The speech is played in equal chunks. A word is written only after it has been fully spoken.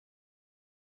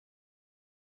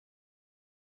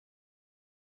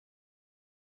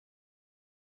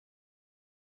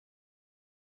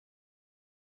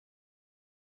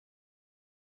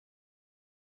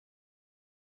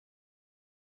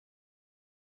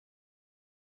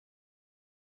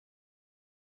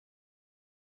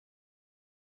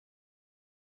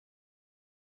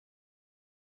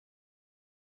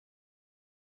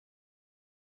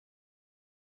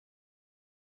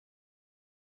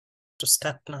to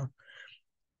start now.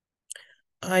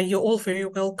 You're all very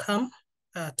welcome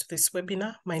to this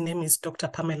webinar. My name is Dr.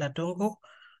 Pamela Dongo.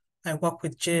 I work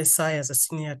with JSI as a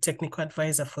Senior Technical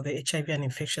Advisor for the HIV and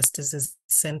Infectious Disease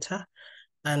Center.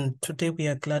 And today we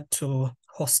are glad to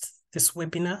host this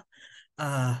webinar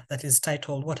that is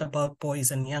titled, What About Boys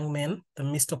and Young Men? The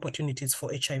Missed Opportunities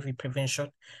for HIV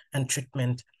Prevention and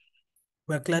Treatment.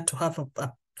 We're glad to have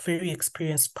a very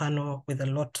experienced panel with a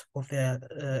lot of their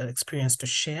experience to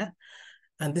share.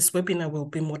 And this webinar will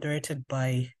be moderated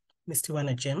by Ms.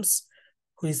 Tiwana James,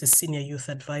 who is the Senior Youth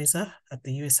Advisor at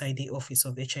the USAID Office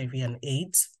of HIV and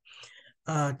AIDS.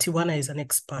 Tiwana is an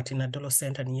expert in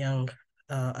adolescent and young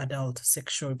adult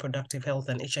sexual reproductive health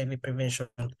and HIV prevention.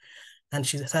 And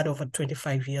she's had over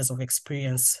 25 years of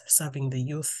experience serving the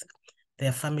youth,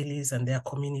 their families, and their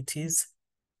communities,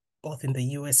 both in the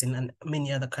US and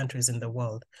many other countries in the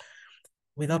world.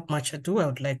 Without much ado, I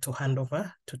would like to hand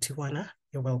over to Tiwana.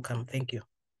 You're welcome. Thank you.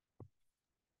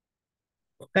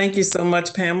 Thank you so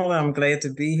much, Pamela. I'm glad to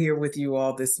be here with you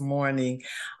all this morning.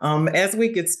 As we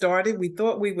get started, we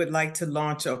thought we would like to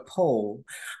launch a poll.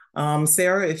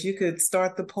 Sarah, if you could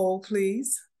start the poll,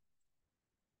 please.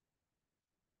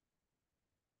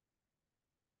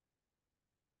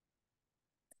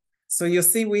 So you'll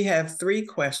see we have 3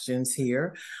 questions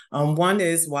here. One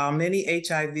is, while many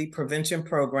HIV prevention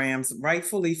programs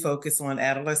rightfully focus on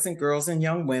adolescent girls and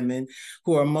young women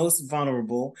who are most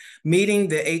vulnerable, meeting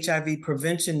the HIV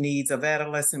prevention needs of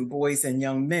adolescent boys and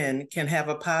young men can have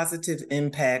a positive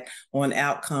impact on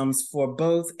outcomes for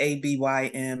both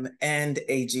ABYM and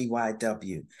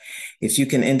AGYW. If you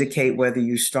can indicate whether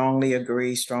you strongly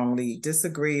agree, strongly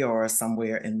disagree, or are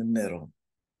somewhere in the middle.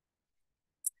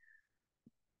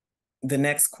 The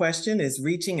next question is,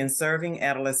 reaching and serving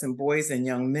adolescent boys and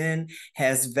young men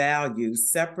has value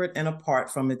separate and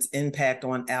apart from its impact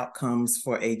on outcomes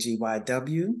for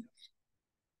AGYW.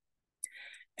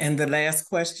 And the last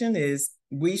question is,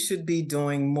 we should be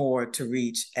doing more to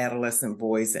reach adolescent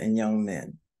boys and young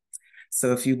men.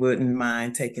 So if you wouldn't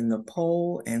mind taking the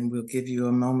poll, and we'll give you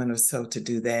a moment or so to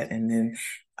do that, and then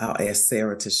I'll ask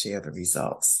Sarah to share the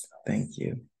results. Thank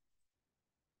you.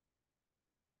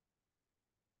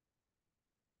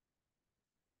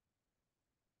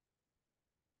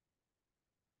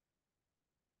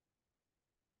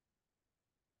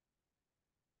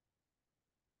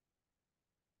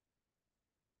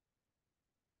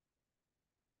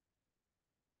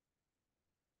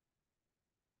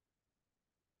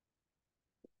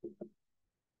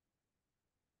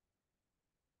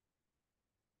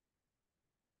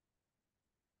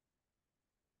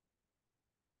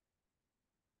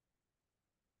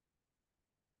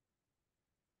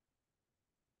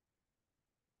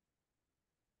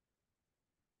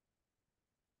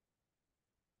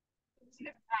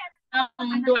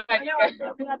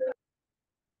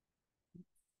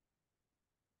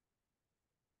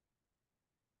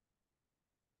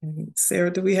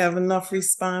 Sarah, do we have enough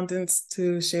respondents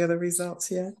to share the results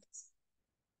yet?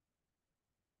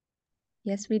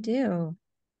 Yes, we do.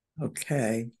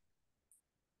 Okay.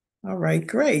 All right,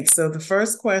 great. So the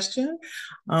first question,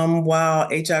 while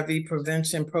HIV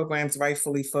prevention programs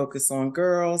rightfully focus on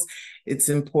girls, it's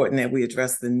important that we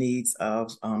address the needs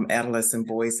of adolescent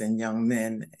boys and young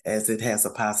men, as it has a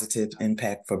positive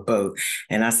impact for both.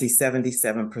 And I see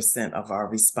 77% of our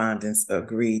respondents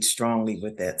agreed strongly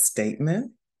with that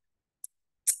statement.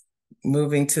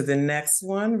 Moving to the next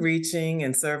one, reaching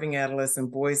and serving adolescent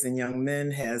boys and young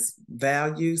men has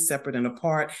value separate and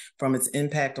apart from its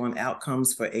impact on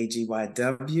outcomes for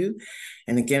AGYW.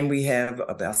 And again, we have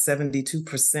about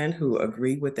 72% who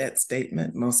agree with that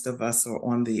statement. Most of us are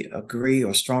on the agree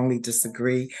or strongly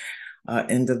disagree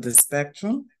end of the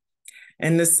spectrum.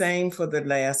 And the same for the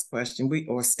last question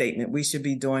or statement, we should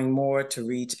be doing more to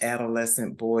reach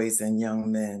adolescent boys and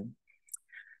young men.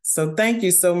 So thank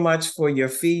you so much for your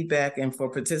feedback and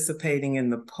for participating in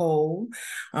the poll.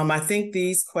 I think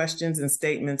these questions and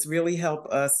statements really help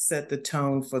us set the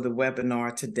tone for the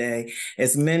webinar today,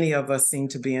 as many of us seem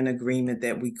to be in agreement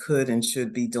that we could and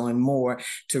should be doing more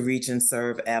to reach and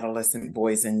serve adolescent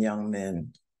boys and young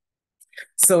men.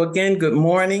 So again, good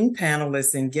morning,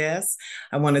 panelists and guests.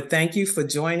 I want to thank you for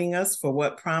joining us for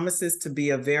what promises to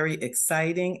be a very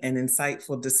exciting and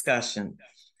insightful discussion.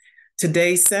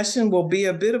 Today's session will be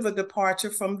a bit of a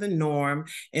departure from the norm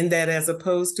in that, as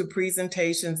opposed to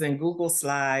presentations and Google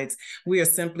Slides, we are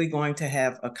simply going to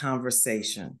have a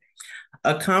conversation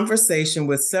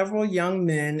with several young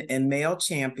men and male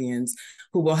champions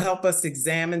who will help us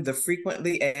examine the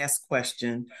frequently asked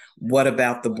question, what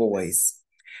about the boys?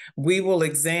 We will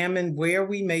examine where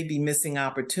we may be missing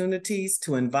opportunities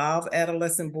to involve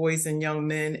adolescent boys and young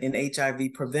men in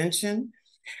HIV prevention,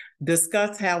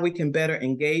 discuss how we can better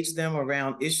engage them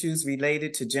around issues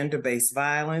related to gender-based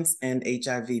violence and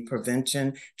HIV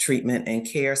prevention, treatment, and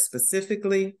care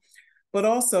specifically, but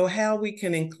also how we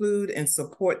can include and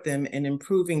support them in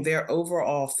improving their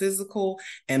overall physical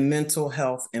and mental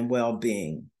health and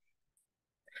well-being.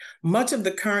 Much of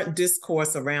the current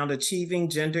discourse around achieving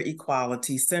gender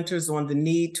equality centers on the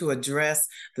need to address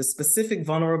the specific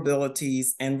vulnerabilities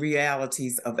and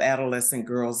realities of adolescent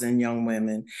girls and young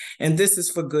women, and this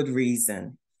is for good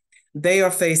reason. They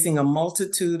are facing a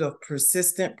multitude of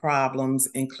persistent problems,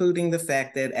 including the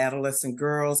fact that adolescent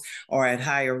girls are at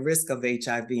higher risk of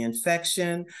HIV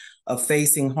infection, of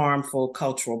facing harmful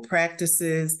cultural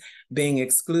practices, being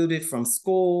excluded from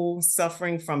school,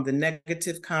 suffering from the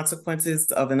negative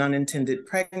consequences of an unintended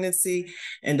pregnancy,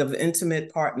 and of intimate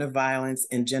partner violence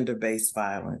and gender-based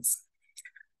violence.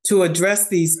 To address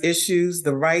these issues,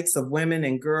 the rights of women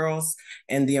and girls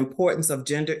and the importance of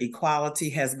gender equality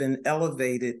has been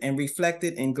elevated and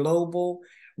reflected in global,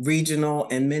 regional,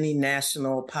 and many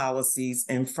national policies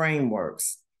and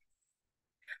frameworks.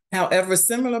 However,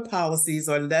 similar policies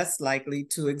are less likely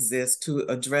to exist to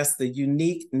address the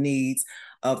unique needs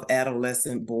of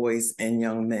adolescent boys and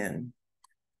young men.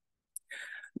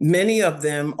 Many of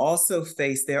them also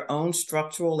face their own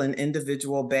structural and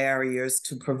individual barriers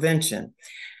to prevention.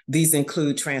 These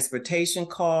include transportation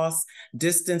costs,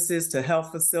 distances to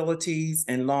health facilities,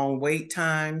 and long wait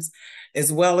times,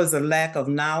 as well as a lack of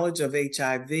knowledge of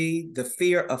HIV, the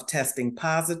fear of testing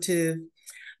positive,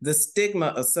 the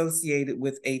stigma associated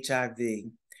with HIV,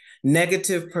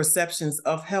 negative perceptions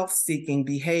of health-seeking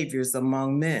behaviors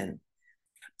among men,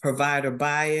 provider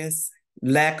bias,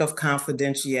 lack of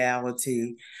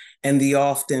confidentiality, and the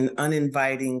often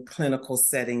uninviting clinical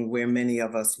setting where many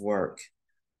of us work.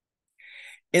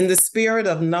 In the spirit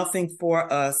of nothing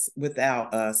for us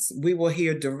without us, we will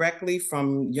hear directly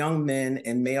from young men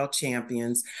and male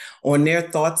champions on their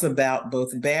thoughts about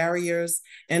both barriers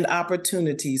and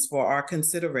opportunities for our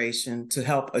consideration to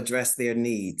help address their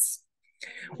needs.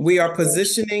 We are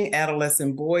positioning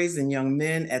adolescent boys and young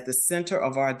men at the center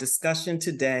of our discussion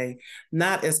today,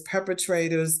 not as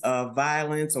perpetrators of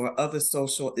violence or other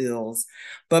social ills,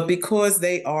 but because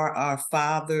they are our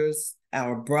fathers,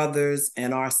 our brothers,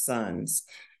 and our sons,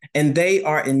 and they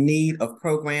are in need of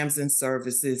programs and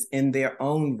services in their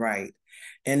own right,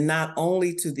 and not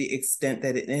only to the extent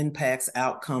that it impacts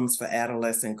outcomes for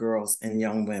adolescent girls and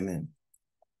young women.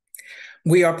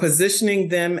 We are positioning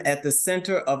them at the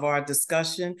center of our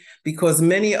discussion because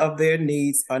many of their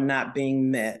needs are not being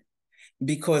met,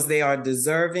 because they are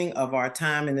deserving of our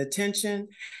time and attention,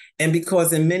 and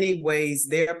because in many ways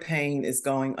their pain is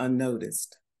going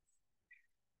unnoticed.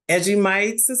 As you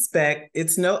might suspect,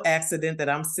 it's no accident that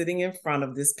I'm sitting in front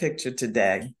of this picture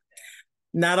today.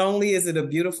 Not only is it a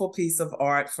beautiful piece of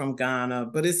art from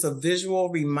Ghana, but it's a visual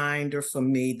reminder for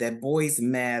me that boys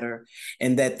matter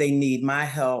and that they need my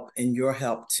help and your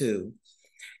help too,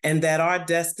 and that our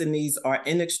destinies are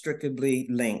inextricably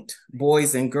linked,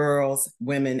 boys and girls,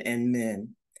 women and men.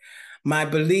 My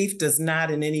belief does not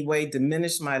in any way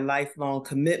diminish my lifelong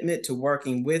commitment to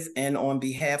working with and on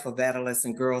behalf of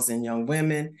adolescent girls and young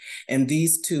women, and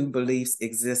these two beliefs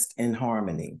exist in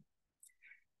harmony.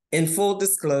 In full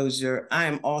disclosure, I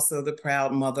am also the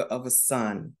proud mother of a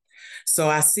son. So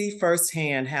I see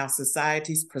firsthand how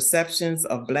society's perceptions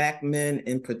of Black men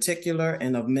in particular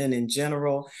and of men in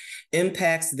general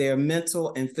impacts their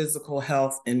mental and physical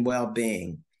health and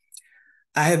well-being.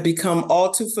 I have become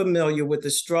all too familiar with the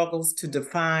struggles to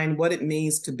define what it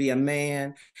means to be a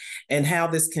man and how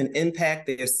this can impact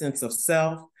their sense of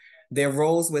self, their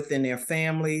roles within their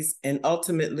families, and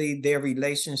ultimately their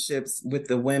relationships with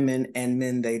the women and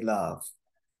men they love.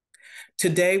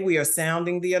 Today, we are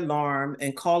sounding the alarm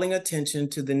and calling attention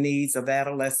to the needs of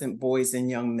adolescent boys and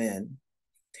young men.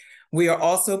 We are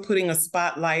also putting a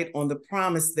spotlight on the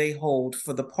promise they hold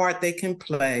for the part they can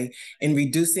play in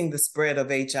reducing the spread of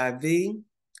HIV,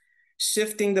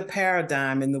 shifting the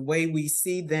paradigm in the way we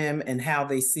see them and how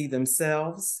they see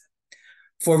themselves,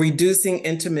 for reducing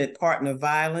intimate partner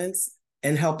violence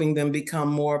and helping them become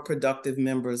more productive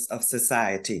members of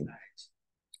society.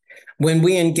 When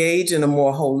we engage in a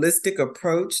more holistic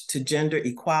approach to gender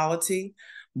equality,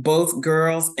 both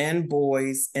girls and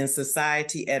boys and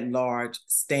society at large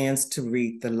stands to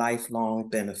reap the lifelong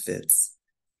benefits.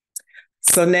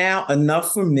 So now,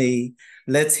 enough for me.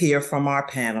 Let's hear from our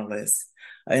panelists.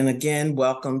 And again,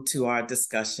 welcome to our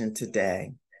discussion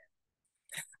today.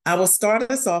 I will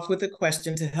start us off with a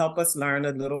question to help us learn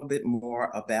a little bit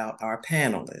more about our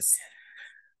panelists.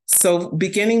 So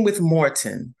beginning with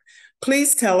Morton,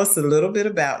 please tell us a little bit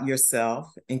about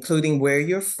yourself, including where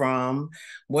you're from,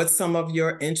 what some of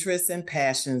your interests and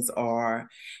passions are,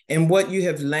 and what you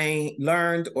have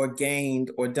learned or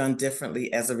gained or done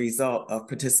differently as a result of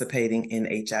participating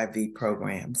in HIV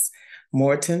programs.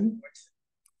 Morton?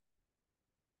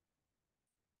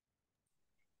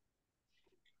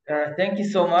 Thank you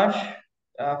so much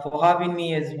for having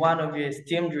me as one of your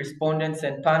esteemed respondents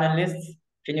and panelists.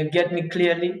 Can you get me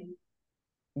clearly?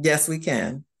 Yes, we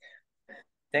can.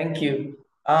 Thank you.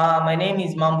 My name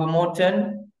is Mambo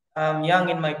Morton. I'm young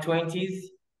in my 20s.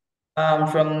 I'm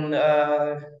from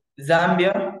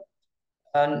Zambia,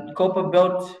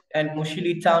 Copperbelt and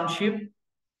Mushili Township.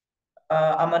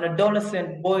 I'm an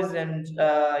adolescent boys and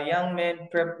young men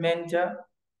prep mentor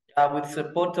with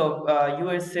support of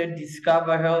USA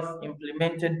Discover Health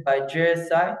implemented by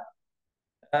JSI.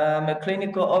 I'm a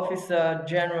clinical officer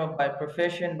general by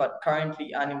profession, but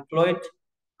currently unemployed.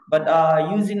 But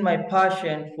using my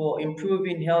passion for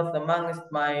improving health amongst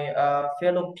my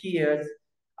fellow peers,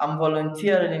 I'm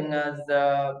volunteering as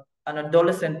an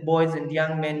adolescent boys and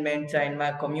young men mentor in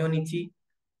my community.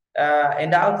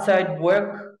 And outside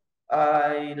work,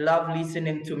 I love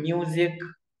listening to music,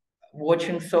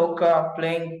 watching soccer,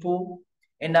 playing pool,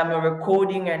 and I'm a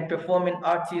recording and performing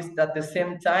artist at the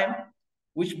same time,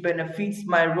 which benefits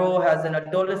my role as an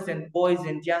adolescent boys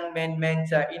and young men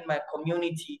mentor in my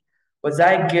community, because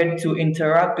I get to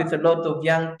interact with a lot of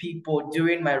young people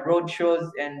during my road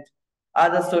shows and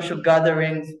other social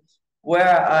gatherings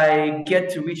where I get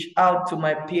to reach out to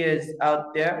my peers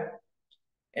out there.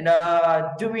 And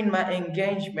during my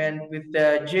engagement with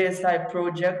the JSI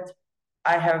project,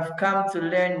 I have come to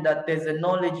learn that there's a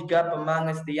knowledge gap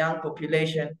amongst the young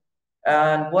population.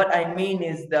 And what I mean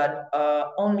is that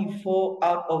only 4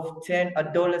 out of 10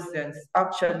 adolescents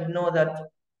actually know that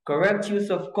correct use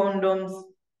of condoms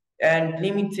and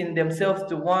limiting themselves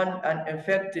to one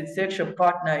unaffected sexual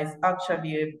partner is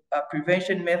actually a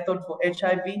prevention method for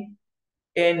HIV,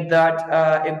 and that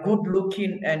a good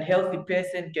looking and healthy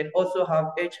person can also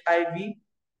have HIV.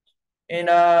 And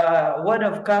what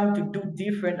I've come to do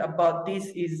different about this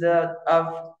is that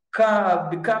I've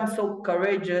become so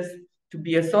courageous to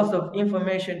be a source of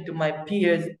information to my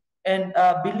peers. And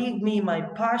believe me, my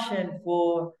passion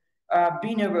for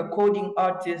being a recording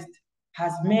artist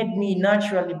has made me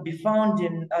naturally be found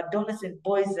in adolescent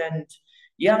boys and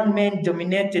young men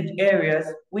dominated areas,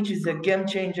 which is a game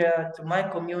changer to my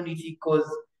community because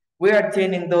we are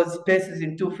turning those spaces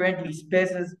into friendly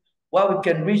spaces where we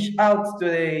can reach out to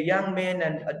the young men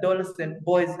and adolescent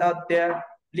boys out there,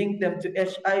 link them to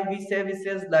HIV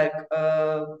services like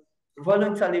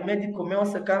voluntary medical male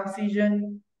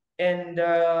circumcision and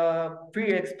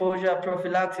pre-exposure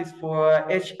prophylaxis for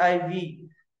HIV.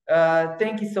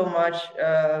 Thank you so much,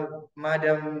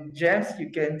 Madam James. You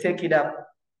can take it up.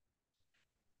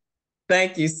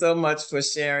 Thank you so much for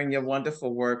sharing your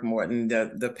wonderful work, Morton.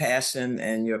 The passion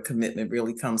and your commitment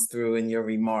really comes through in your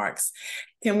remarks.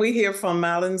 Can we hear from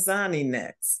Malanzani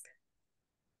next?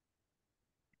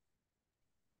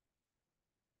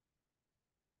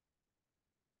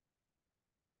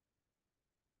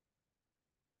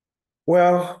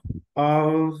 Well,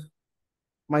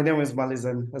 my name is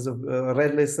Malizan, as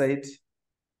Redley said,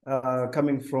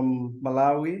 coming from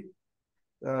Malawi,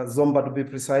 Zomba to be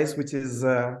precise, which is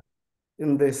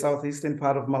in the southeastern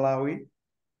part of Malawi.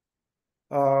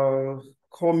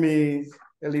 Call me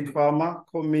a lead farmer,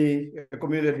 call me a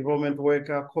community development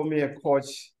worker, call me a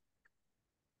coach.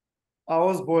 I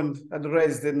was born and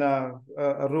raised in a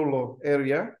rural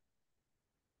area.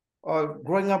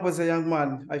 Growing up as a young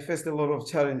man, I faced a lot of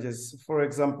challenges. For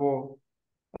example,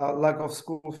 lack of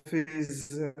school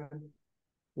fees,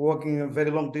 walking a very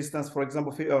long distance, for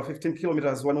example, 15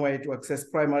 kilometers one way to access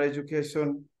primary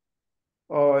education.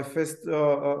 I faced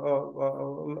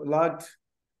lacked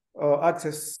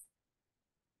access.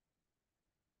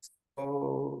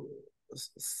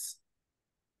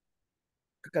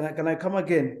 Can I come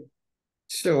again?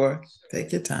 Sure,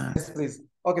 take your time. Yes, please.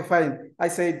 Okay, fine. I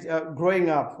said,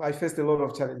 growing up, I faced a lot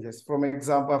of challenges. For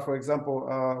example,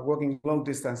 walking long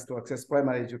distance to access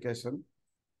primary education,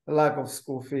 lack of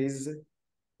school fees,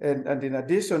 and in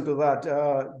addition to that,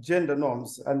 gender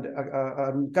norms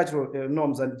and cultural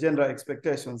norms and gender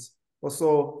expectations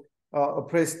also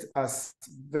oppressed us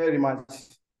very much.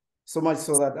 So much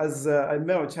so that as a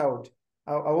male child,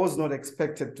 I was not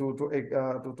expected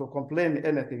to complain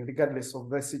anything regardless of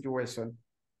the situation.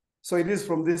 So it is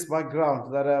from this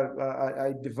background that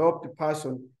I developed a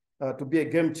passion to be a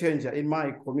game changer in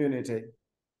my community.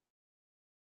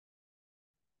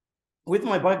 With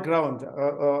my background,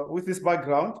 with this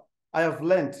background, I have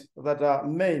learned that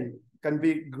men can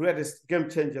be greatest game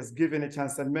changers given a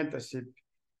chance and mentorship.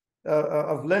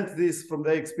 I've learned this from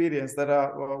the experience that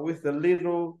with the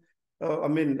little,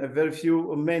 a very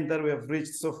few men that we have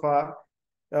reached so far,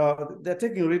 they're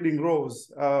taking leading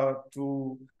roles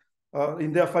to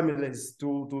in their families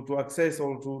to access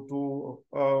or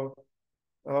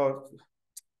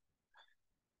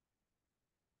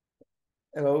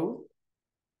hello.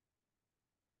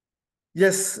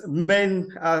 Yes, men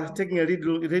are taking a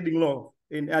leading role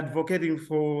in advocating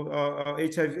for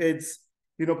HIV/AIDS,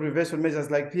 prevention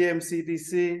measures like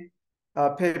PMCDC,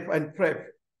 PEP, and PrEP,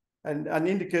 and an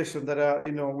indication that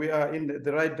we are in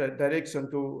the right direction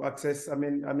to access.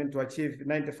 To achieve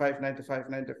 95, 95,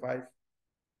 95.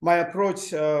 My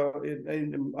approach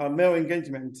in male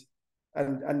engagement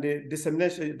and the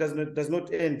dissemination does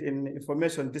not end in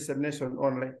information dissemination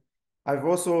only. I've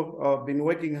also been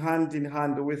working hand in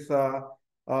hand with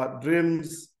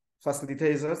DREAMS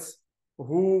facilitators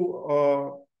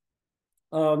who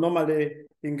normally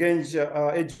engage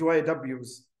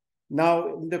HYWs.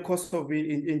 Now, in the course of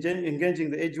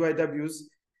engaging the HYWs,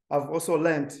 I've also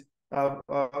learned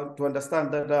to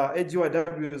understand that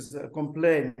HYWs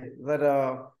complain that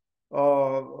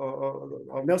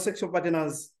male sexual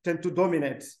partners tend to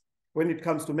dominate when it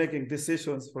comes to making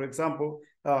decisions, for example,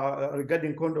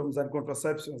 regarding condoms and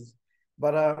contraceptions.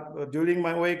 But during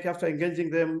my work, after engaging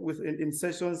them in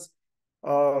sessions,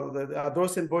 the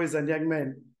adolescent boys and young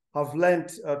men have learned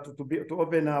to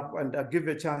open up and give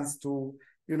a chance to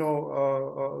the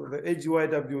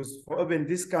HYWs for open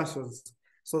discussions,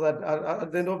 so that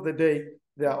at the end of the day,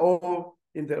 they are all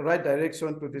in the right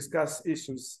direction to discuss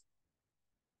issues.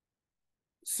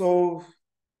 So,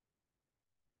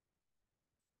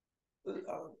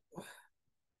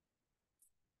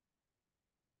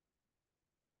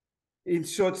 in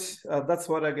short, that's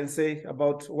what I can say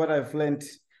about what I've learned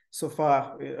so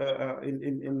far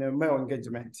in male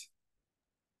engagement.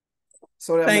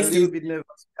 Sorry, I'm a little bit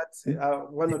nervous,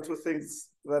 but one or two things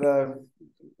that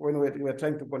when we're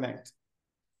trying to connect.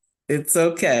 It's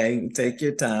okay. Take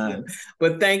your time. Yes.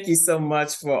 But thank you so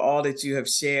much for all that you have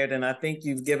shared. And I think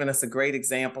you've given us a great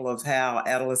example of how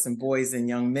adolescent boys and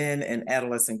young men and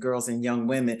adolescent girls and young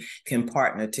women can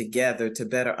partner together to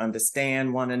better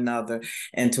understand one another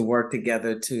and to work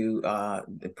together to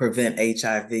prevent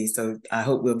HIV. So I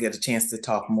hope we'll get a chance to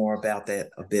talk more about that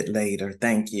a bit later.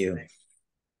 Thank you.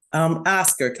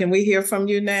 Oscar, can we hear from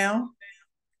you now?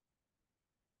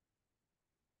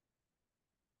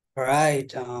 All right.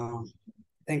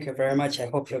 Thank you very much. I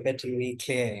hope you're getting me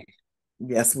clear.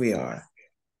 Yes, we are.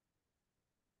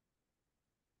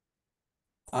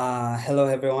 Hello,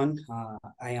 everyone.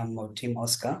 I am Team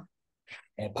Oscar,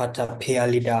 a part peer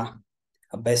leader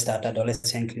based at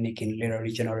Adolescent Clinic in Lira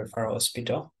Regional Referral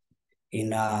Hospital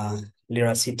in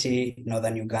Lira City,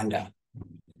 Northern Uganda.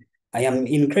 I am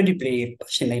incredibly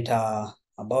passionate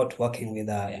about working with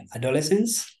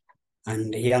adolescents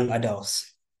and young adults.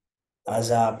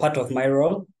 As a part of my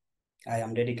role, I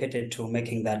am dedicated to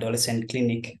making the Adolescent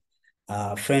Clinic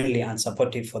friendly and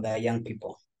supportive for the young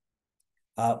people.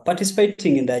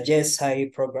 Participating in the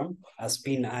JSI program has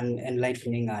been an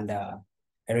enlightening and a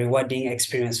rewarding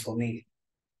experience for me.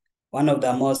 One of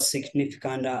the most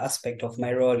significant aspects of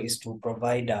my role is to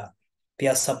provide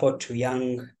peer support to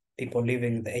young people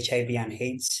living with HIV and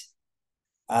AIDS.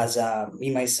 As me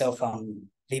myself, I'm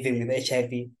living with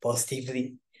HIV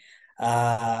positively.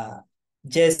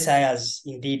 JSI has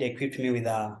indeed equipped me with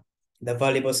the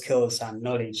valuable skills and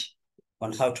knowledge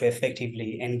on how to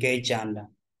effectively engage and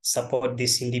support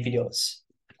these individuals.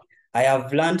 I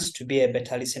have learned to be a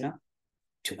better listener,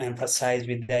 to emphasize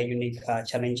with their unique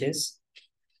challenges.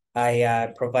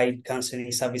 I provide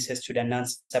counseling services to the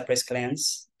non-suppressed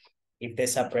clients. If they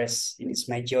suppress, it's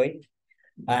my joy.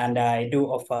 And I do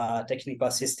offer technical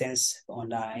assistance on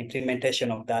the implementation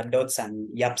of the DOTS and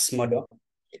YAPS model.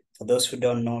 For those who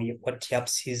don't know what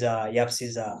YAPS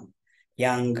is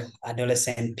young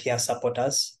adolescent peer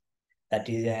supporters that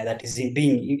is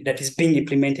being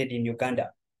implemented in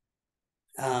Uganda.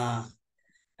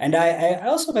 And I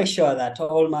also make sure that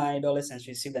all my adolescents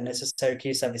receive the necessary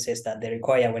key services that they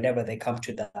require whenever they come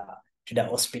to the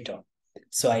hospital.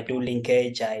 So I do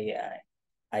linkage, I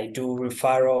do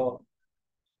referral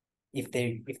if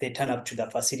they turn up to the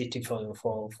facility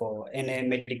for any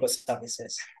medical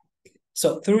services.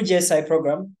 So through JSI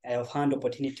program, I have had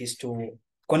opportunities to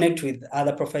connect with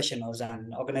other professionals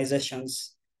and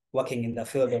organizations working in the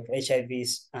field of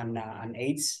HIVs and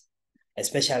AIDS,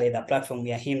 especially the platform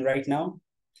we are in right now.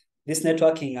 This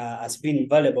networking has been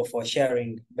valuable for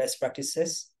sharing best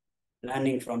practices,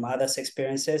 learning from others'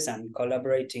 experiences, and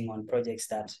collaborating on projects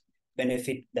that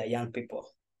benefit the young people.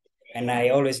 And I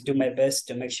always do my best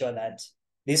to make sure that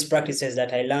these practices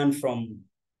that I learn from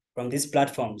these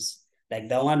platforms, like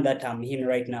the one that I'm in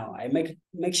right now, I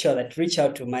make sure that reach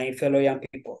out to my fellow young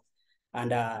people,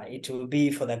 and it will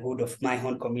be for the good of my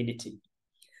own community.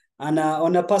 And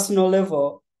on a personal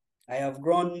level, I have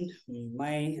grown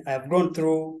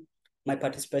through my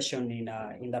participation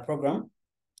in the program.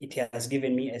 It has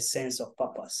given me a sense of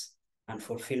purpose and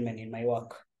fulfillment in my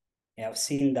work. I have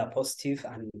seen the positive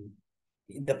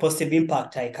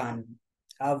impact I can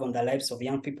have on the lives of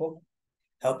young people,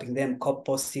 helping them cope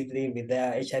positively with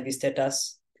their HIV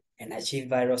status and achieve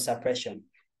viral suppression,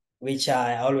 which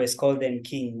I always call them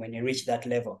king when you reach that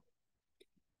level.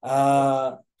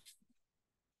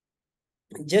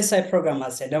 JSI program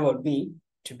has enabled me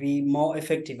to be more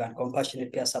effective and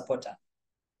compassionate peer supporter.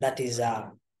 That is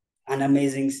an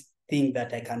amazing thing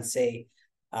that I can say.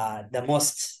 The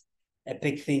most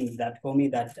epic thing that for me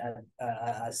that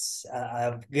I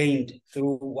have gained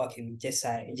through working with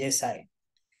JSI.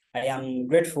 I am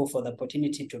grateful for the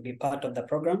opportunity to be part of the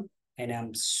program, and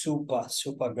I'm super,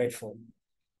 super grateful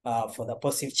for the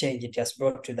positive change it has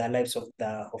brought to the lives of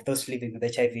those living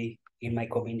with HIV in my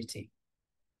community.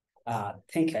 I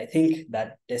think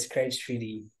that describes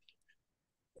really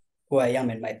who I am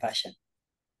and my passion.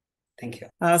 Thank you.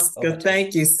 Oscar,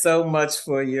 thank you so much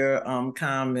for your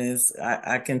comments.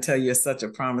 I can tell you're such a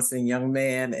promising young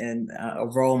man and a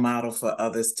role model for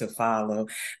others to follow.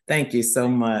 Thank you so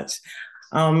much.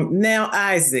 Now,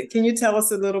 Isaac, can you tell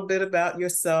us a little bit about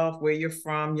yourself, where you're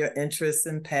from, your interests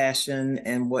and passion,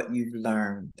 and what you've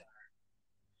learned?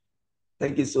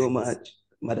 Thank you so much,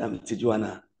 Madam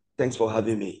Tijuana. Thanks for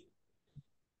having me.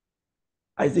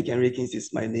 Isaac Enriquez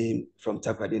is my name, from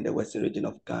Takoradi in the western region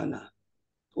of Ghana,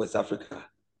 West Africa.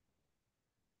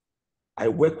 I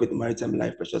work with Maritime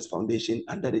Life Precious Foundation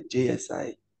under the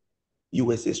JSI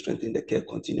USA Strengthening the Care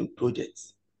Continuum project,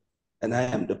 and I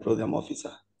am the program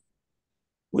officer.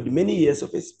 With many years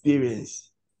of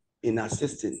experience in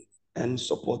assisting and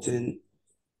supporting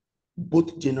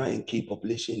both general and key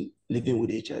population living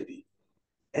with HIV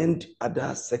and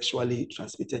other sexually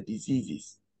transmitted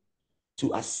diseases,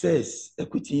 to assess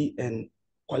equity and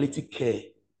quality care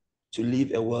to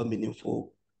live a well,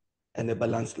 meaningful, and a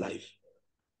balanced life.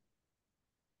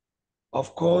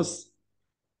 Of course,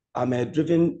 I'm a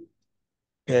driven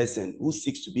person who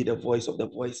seeks to be the voice of the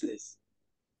voiceless,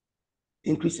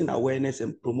 increasing awareness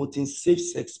and promoting safe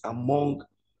sex among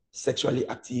sexually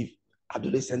active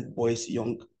adolescent boys,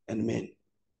 young, and men.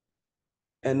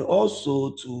 And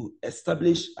also to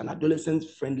establish an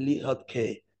adolescent-friendly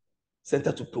healthcare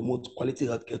center to promote quality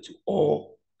healthcare to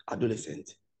all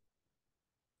adolescents.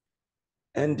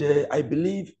 And I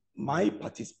believe my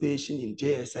participation in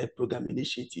JSI program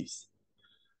initiatives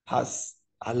has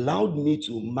allowed me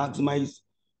to maximize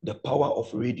the power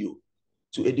of radio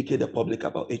to educate the public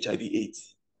about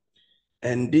HIV/AIDS.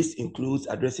 And this includes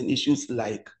addressing issues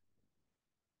like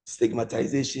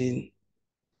stigmatization,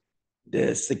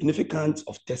 the significance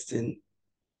of testing,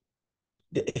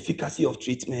 the efficacy of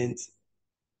treatment,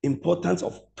 importance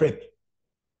of PrEP,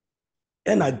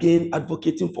 and again,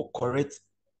 advocating for correct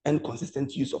and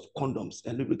consistent use of condoms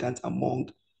and lubricants among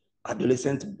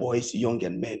adolescent boys, young,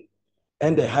 and men,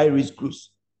 and the high-risk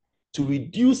groups to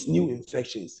reduce new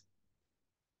infections.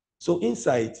 So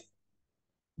inside,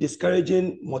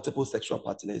 discouraging multiple sexual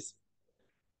partners,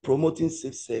 promoting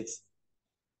safe sex,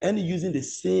 and using the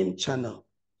same channel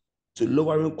to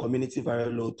lowering community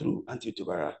viral load through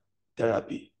antiretroviral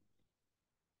therapy.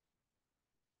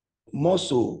 More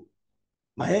so,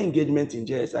 my engagement in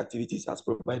JS activities has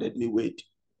provided me with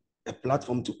a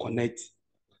platform to connect,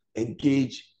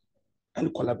 engage,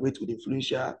 and collaborate with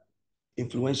influential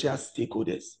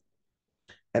stakeholders.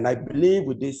 And I believe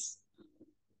with this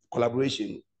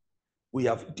collaboration, we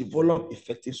have developed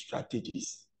effective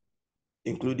strategies,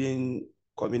 including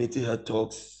community health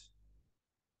talks,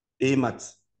 aim at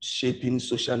shaping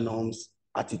social norms,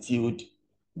 attitude,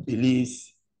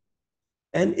 beliefs,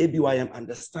 and ABYM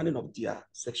understanding of their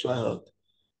sexual health,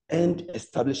 and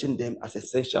establishing them as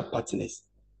essential partners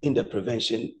in the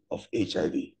prevention of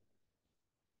HIV.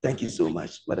 Thank you so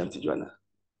much, Madam Tijuana.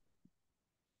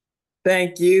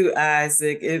 Thank you,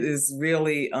 Isaac. It is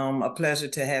really a pleasure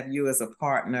to have you as a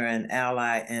partner, an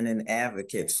ally, and an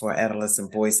advocate for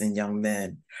adolescent boys and young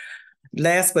men.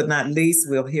 Last but not least,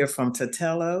 we'll hear from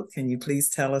Tatelo. Can you please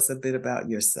tell us a bit about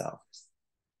yourself?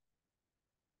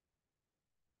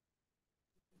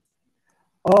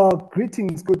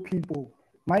 Greetings, good people.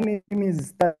 My name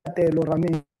is Tatelo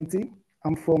Ramenti.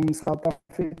 I'm from South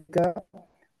Africa,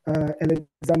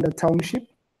 Alexander Township.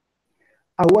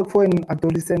 I work for an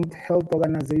adolescent health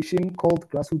organization called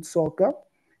Grassroots Soccer,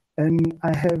 and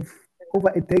I have over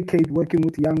a decade working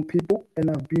with young people, and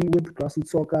I've been with grassroots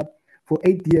soccer for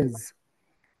 8 years.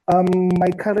 My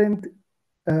current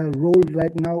role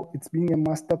right now, it's being a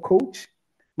master coach.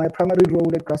 My primary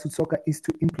role at grassroots soccer is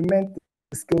to implement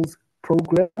the skills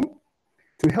program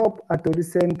to help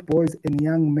adolescent boys and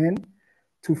young men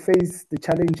to face the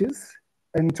challenges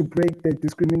and to break the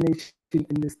discrimination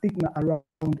and the stigma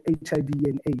around HIV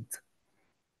and AIDS.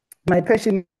 My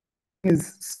passion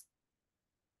is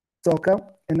soccer,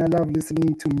 and I love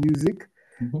listening to music.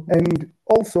 And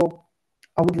also,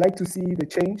 I would like to see the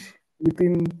change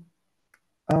within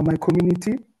my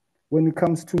community when it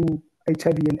comes to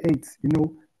HIV and AIDS,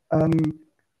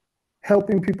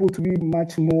 helping people to be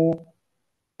much more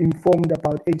informed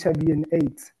about HIV and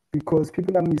AIDS, because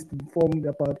people are misinformed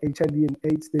about HIV and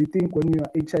AIDS. They think when you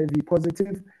are HIV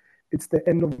positive, it's the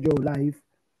end of your life.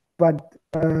 But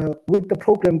with the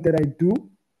program that I do,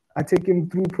 I take them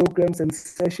through programs and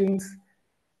sessions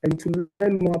and to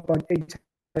learn more about HIV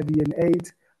and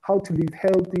AIDS, how to live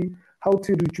healthy, how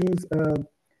to reduce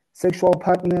sexual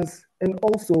partners, and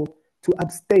also to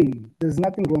abstain. There's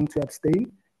nothing wrong to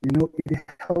abstain. It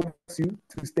helps you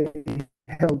to stay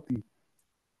healthy.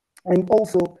 And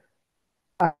also,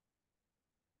 I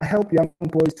help young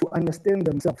boys to understand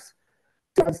themselves,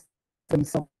 to ask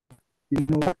themselves,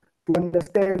 to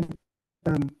understand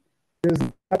there's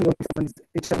nothing wrong with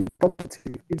HIV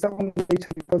positive. If someone is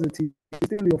HIV positive, they're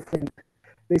still your friend.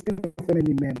 They're still your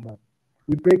family member.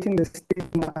 We're breaking the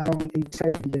stigma around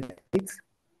HIV and AIDS.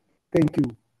 Thank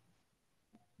you.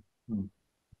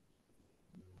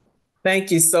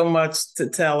 Thank you so much,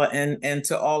 Tatella, and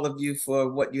to all of you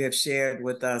for what you have shared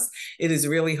with us. It is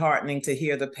really heartening to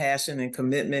hear the passion and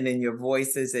commitment in your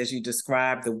voices as you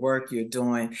describe the work you're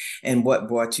doing and what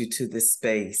brought you to this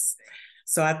space.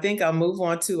 So I think I'll move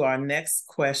on to our next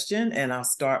question, and I'll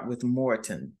start with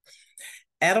Morton.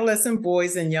 Adolescent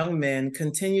boys and young men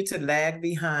continue to lag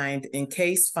behind in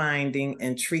case finding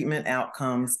and treatment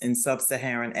outcomes in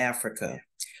sub-Saharan Africa.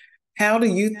 How do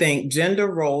you think gender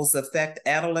roles affect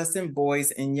adolescent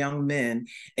boys and young men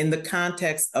in the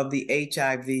context of the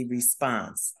HIV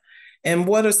response? And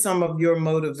what are some of your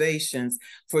motivations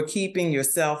for keeping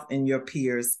yourself and your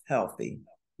peers healthy?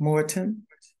 Morton?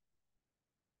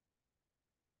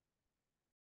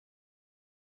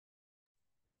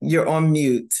 You're on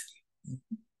mute.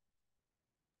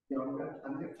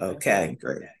 Okay,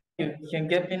 great. You can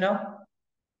get me now?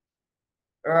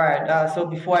 All right, so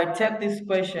before I take this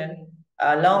question,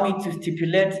 allow me to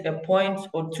stipulate a point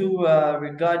or two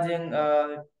regarding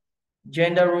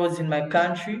gender roles in my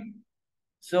country.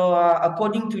 So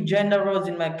according to gender roles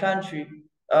in my country,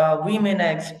 women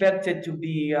are expected to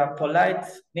be polite,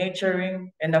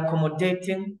 nurturing, and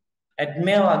accommodating, and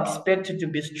male are expected to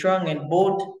be strong and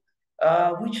bold,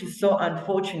 which is so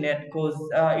unfortunate because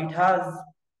it has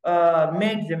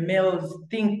made the males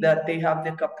think that they have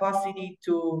the capacity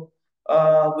to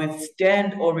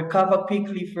withstand or recover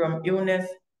quickly from illness,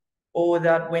 or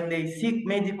that when they seek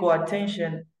medical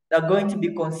attention, they're going to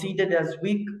be considered as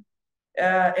weak.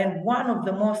 And one of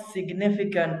the most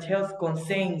significant health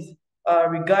concerns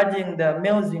regarding the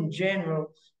males in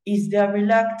general is their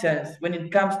reluctance when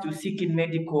it comes to seeking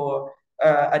medical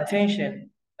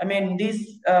attention. I mean,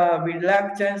 this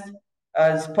reluctance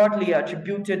is partly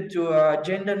attributed to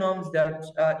gender norms that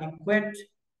equate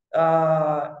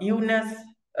illness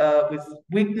with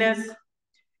weakness,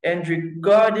 and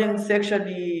regarding sexual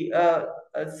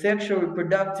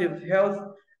reproductive health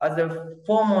as a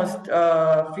foremost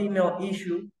female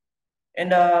issue,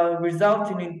 and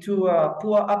resulting into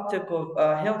poor uptake of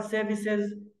health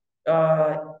services,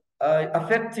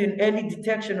 affecting early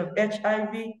detection of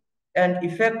HIV and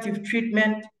effective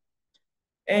treatment.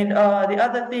 And the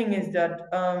other thing is that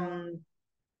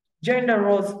gender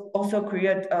roles also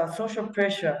create social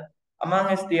pressure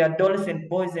amongst the adolescent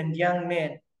boys and young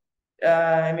men.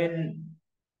 I mean,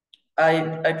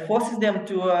 it forces them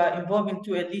to involve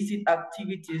into illicit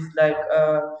activities like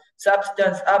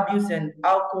substance abuse and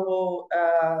alcohol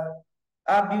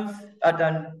abuse at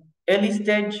an early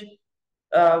stage,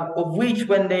 of which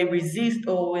when they resist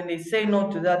or when they say no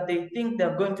to that, they think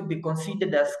they're going to be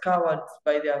considered as cowards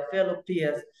by their fellow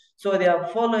peers. So they are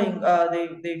following,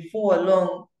 they fall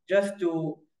along just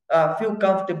to feel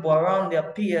comfortable around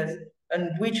their peers,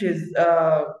 and which is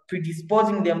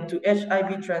predisposing them to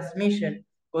HIV transmission,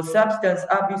 because substance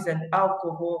abuse and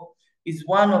alcohol is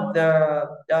one of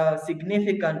the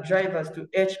significant drivers to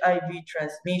HIV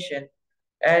transmission.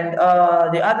 And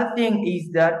the other thing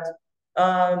is that,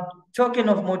 talking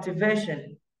of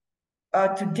motivation,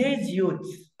 today's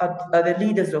youth are the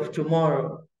leaders of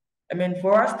tomorrow. I mean,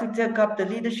 for us to take up the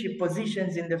leadership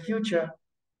positions in the future,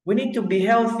 We need to be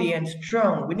healthy and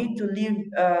strong. We need to live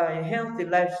a healthy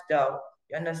lifestyle.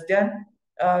 You understand?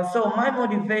 So my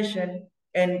motivation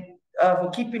and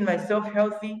for keeping myself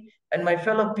healthy and my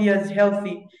fellow peers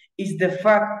healthy is the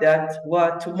fact that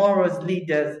we're tomorrow's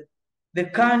leaders. The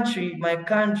country, my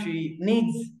country,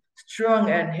 needs strong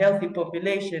and healthy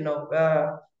population of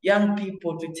young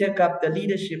people to take up the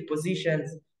leadership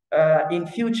positions in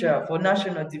future for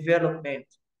national development.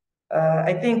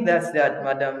 I think that's that,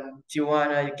 Madam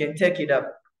Tiwana. You can take it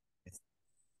up.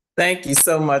 Thank you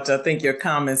so much. I think your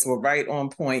comments were right on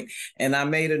point. And I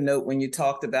made a note when you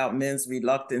talked about men's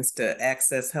reluctance to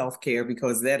access healthcare,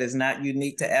 because that is not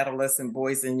unique to adolescent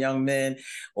boys and young men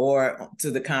or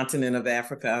to the continent of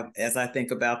Africa. As I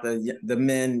think about the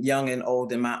men, young and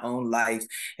old, in my own life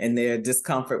and their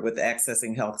discomfort with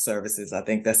accessing health services, I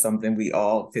think that's something we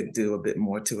all could do a bit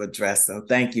more to address. So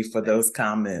thank you for those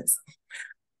comments.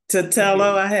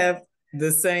 Tatello, I have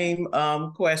the same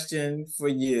question for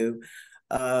you.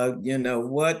 How do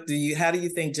you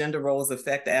think gender roles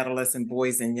affect adolescent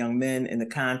boys and young men in the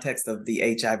context of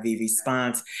the HIV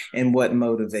response, and what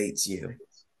motivates you?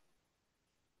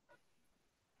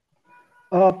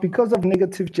 Because of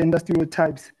negative gender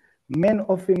stereotypes, men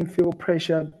often feel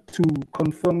pressure to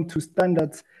conform to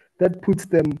standards that puts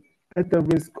them at the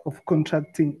risk of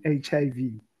contracting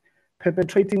HIV,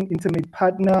 perpetrating intimate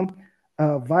partner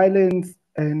violence,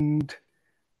 and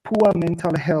poor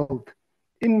mental health.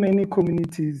 In many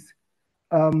communities,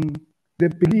 the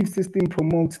belief system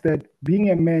promotes that being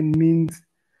a man means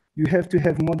you have to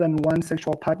have more than one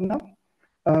sexual partner.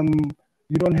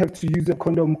 You don't have to use a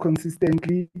condom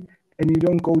consistently, and you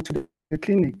don't go to the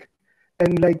clinic.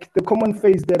 And like the common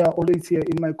phrase that I always hear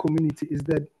in my community is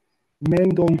that men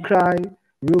don't cry,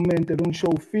 real men, they don't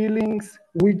show feelings,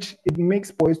 which it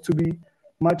makes boys to be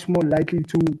much more likely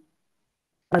to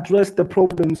address the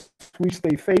problems which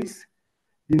they face,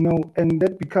 and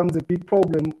that becomes a big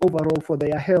problem overall for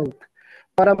their health.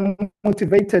 But I'm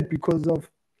motivated because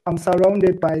I'm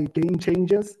surrounded by game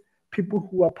changers, people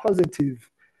who are positive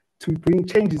to bring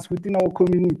changes within our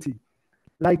community.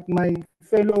 Like my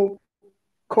fellow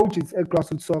coaches at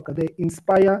Grassroots Soccer, they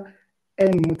inspire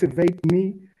and motivate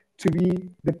me to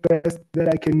be the best that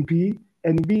I can be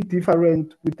and be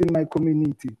different within my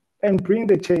community and bring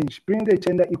the change, bring the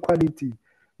gender equality.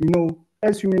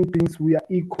 As human beings, we are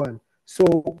equal.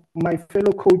 So my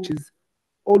fellow coaches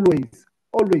always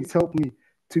help me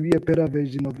to be a better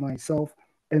version of myself,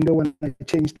 and they want to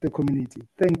change the community.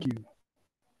 Thank you.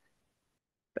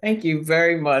 Thank you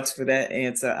very much for that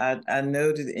answer. I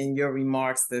noted in your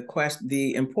remarks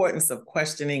the importance of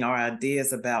questioning our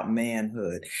ideas about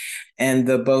manhood and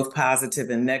the both positive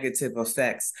and negative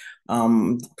effects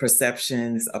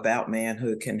perceptions about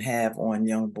manhood can have on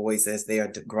young boys as they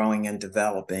are growing and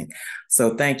developing.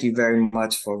 So thank you very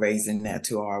much for raising that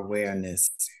to our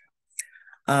awareness.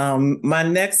 My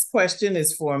next question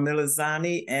is for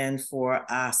Milazani and for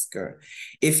Oscar.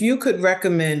 If you could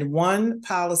recommend one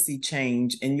policy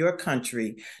change in your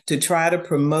country to try to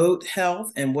promote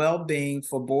health and well-being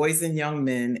for boys and young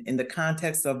men in the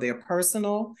context of their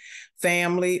personal,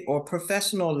 family, or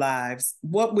professional lives,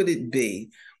 what would it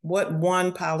be? What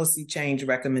one policy change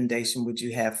recommendation would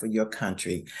you have for your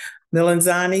country?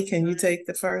 Milazani, can you take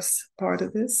the first part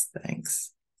of this?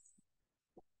 Thanks.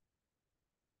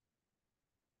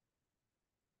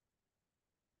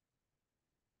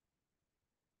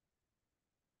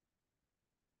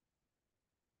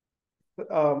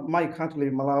 My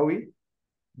country, Malawi,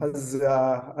 has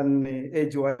an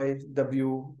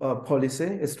HYW policy,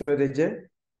 a strategy,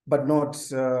 but not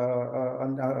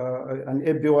an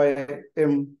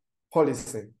ABYM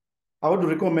policy. I would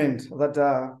recommend that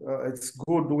it's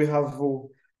good we have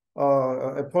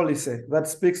a policy that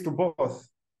speaks to both,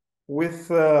 with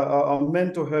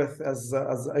mental health as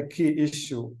a key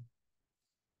issue.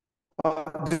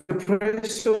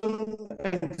 Depression,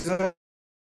 anxiety,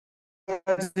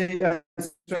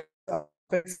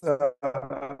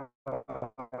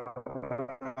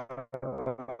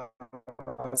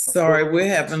 Sorry, we're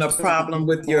having a problem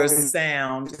with your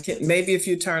sound. Maybe if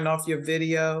you turn off your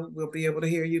video, we'll be able to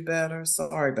hear you better.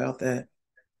 Sorry about that.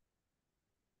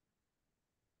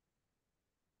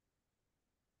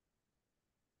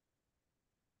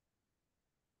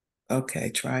 Okay,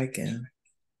 try again.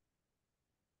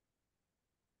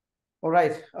 All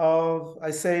right.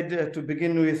 I said to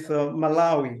begin with,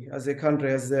 Malawi as a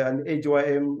country has an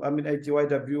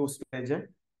HYW strategy,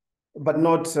 but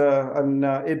not an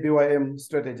ABYM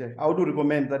strategy. I would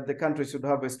recommend that the country should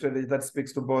have a strategy that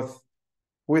speaks to both,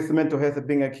 with mental health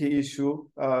being a key issue.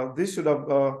 This should have,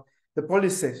 the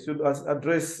policy should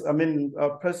address,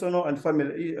 personal and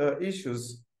family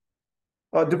issues.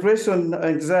 Depression,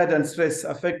 anxiety, and stress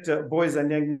affect boys and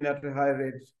young men at a high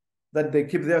rate, that they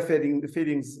keep their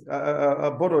feelings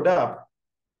bottled up.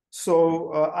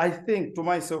 So I think to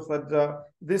myself that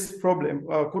this problem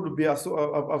could be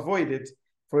avoided.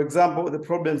 For example, the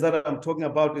problems that I'm talking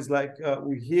about is like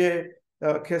we hear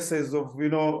cases of,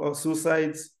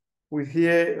 suicides. We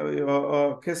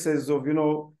hear cases of,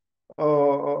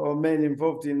 men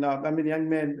involved in, young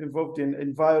men involved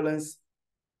in violence.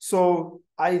 So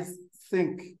I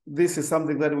think this is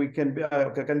something that we can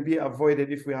be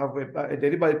avoided if we have a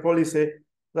deliberate policy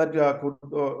that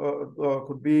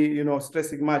could be,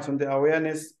 stressing much on the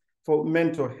awareness for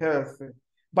mental health.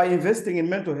 By investing in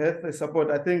mental health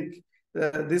support, I think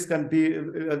this can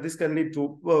lead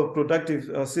to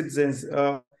productive citizens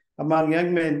among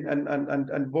young men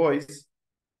and boys.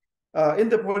 In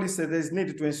the policy, there's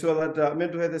need to ensure that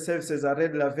mental health services are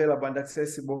readily available and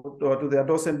accessible to the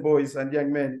adolescent boys and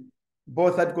young men,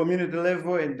 both at community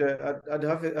level and at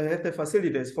health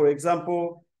facilities. For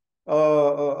example,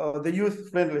 the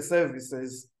youth-friendly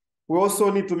services. We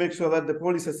also need to make sure that the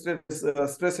policy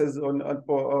stresses on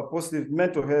positive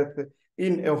mental health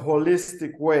in a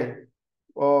holistic way,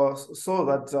 so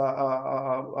that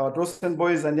adolescent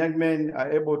boys and young men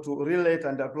are able to relate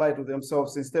and apply to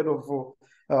themselves instead of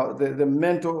the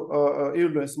mental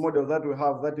illness model that we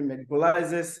have that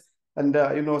medicalizes and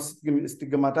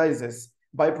stigmatizes.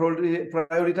 By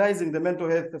prioritizing the mental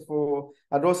health for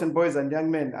adolescent boys and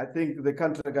young men, I think the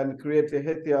country can create a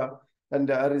healthier and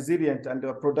resilient and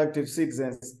productive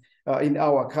citizens in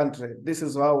our country. This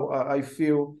is how I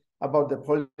feel about the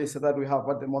policy that we have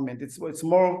at the moment. It's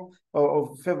more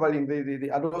of favoring the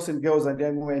adolescent girls and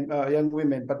young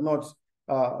women, but not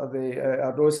the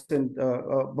adolescent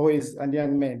boys and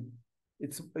young men.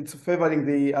 It's favoring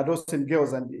the adolescent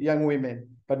girls and young women,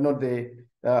 but not the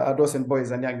adolescent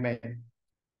boys and young men.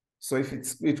 So if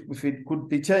it could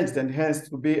be changed and hence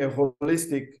to be a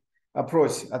holistic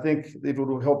approach, I think it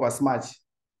would help us much.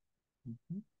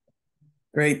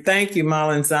 Great. Thank you,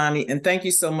 Malanzani. And thank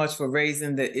you so much for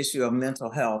raising the issue of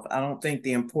mental health. I don't think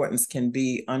the importance can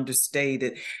be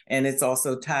understated. And it's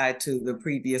also tied to the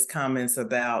previous comments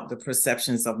about the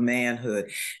perceptions of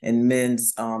manhood and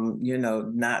men's,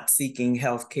 not seeking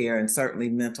health care. And certainly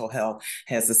mental health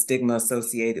has a stigma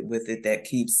associated with it that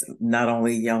keeps not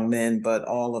only young men, but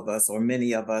all of us or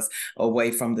many of us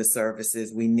away from the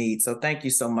services we need. So thank you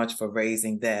so much for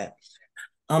raising that.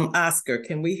 Oscar,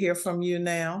 can we hear from you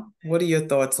now? What are your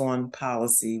thoughts on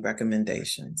policy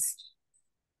recommendations?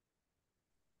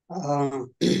 One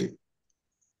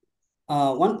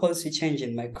policy change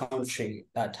in my country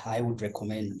that I would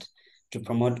recommend to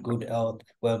promote good health,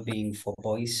 well-being for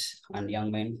boys and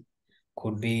young men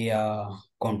could be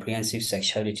comprehensive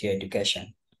sexuality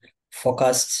education,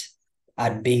 focused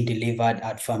at being delivered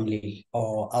at family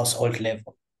or household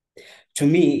level. To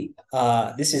me,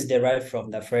 this is derived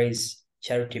from the phrase,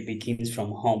 charity begins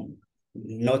from home,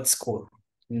 not school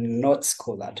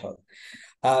at all.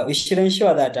 We should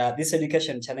ensure that this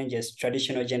education challenges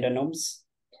traditional gender norms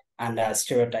and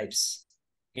stereotypes.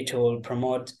 It will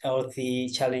promote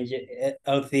healthy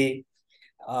and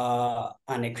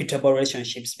equitable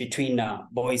relationships between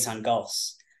boys and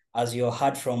girls. As you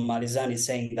heard from Malizani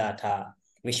saying that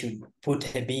we should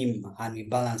put a beam and we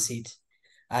balance it.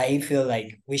 I feel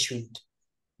like we should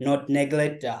not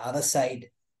neglect the other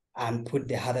side and put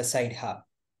the other side up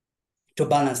to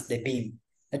balance the beam.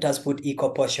 Let us put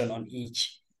equal portion on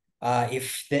each.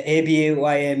 If the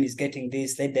ABYM is getting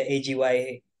this, let the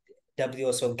AGYW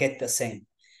also get the same.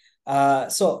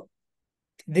 So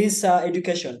this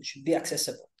education should be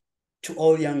accessible to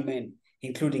all young men,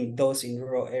 including those in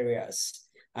rural areas,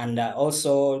 and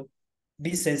also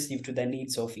be sensitive to the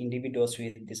needs of individuals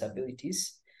with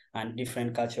disabilities and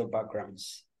different cultural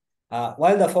backgrounds.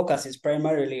 While the focus is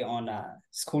primarily on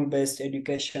school-based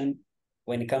education,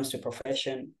 when it comes to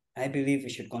profession, I believe we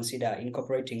should consider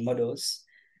incorporating models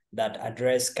that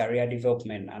address career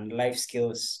development and life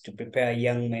skills to prepare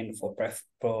young men for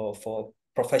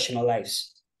professional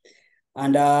lives.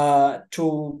 And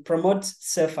to promote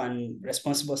safe and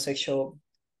responsible sexual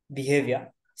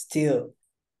behavior, still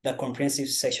the comprehensive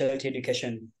sexuality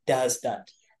education does that.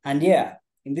 And yeah,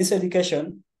 in this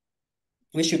education,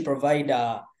 we should provide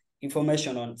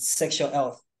information on sexual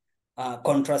health,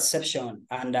 contraception,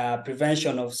 and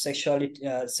prevention of sexually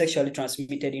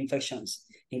transmitted infections,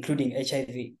 including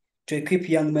HIV, to equip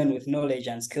young men with knowledge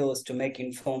and skills to make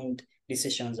informed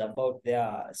decisions about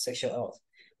their sexual health.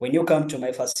 When you come to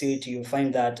my facility, you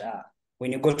find that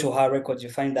when you go to our records, you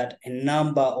find that a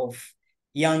number of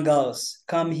young girls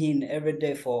come in every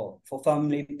day for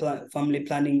family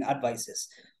planning advices,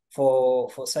 for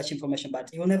such information, but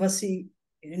you'll never see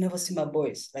You never see my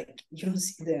boys. Like, you don't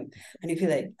see them. And you feel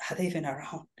like, are they even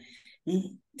around?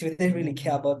 Do they really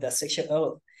care about their sexual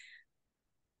health?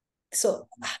 So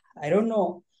I don't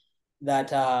know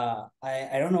that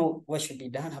I don't know what should be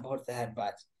done about that,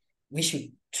 but we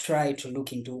should try to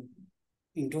look into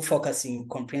focusing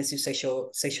comprehensive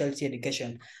sexuality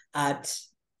education at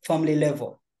family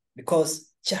level,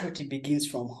 because charity begins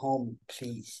from home,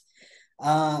 please.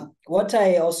 What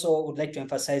I also would like to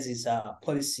emphasize is a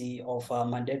policy of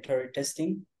mandatory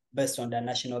testing based on the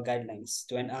national guidelines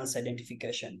to enhance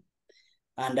identification,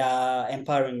 and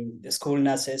empowering the school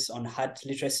nurses on heart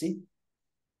literacy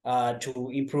to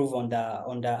improve on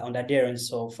the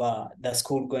adherence of the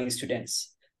school-going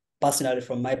students. Personally,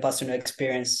 from my personal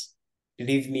experience,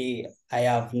 believe me, I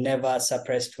have never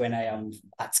suppressed when I am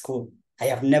at school. I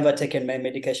have never taken my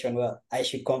medication well. I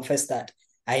should confess that.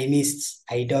 I missed,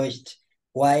 I dodged.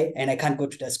 Why? And I can't go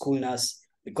to the school nurse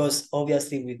because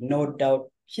obviously, with no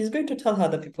doubt, she's going to tell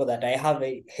other people that I have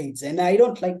AIDS, and I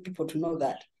don't like people to know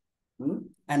that.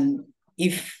 And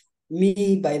if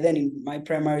me by then in my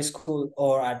primary school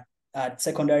or at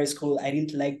secondary school, I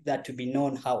didn't like that to be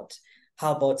known out,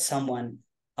 how about someone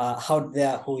out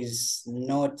there who is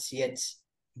not yet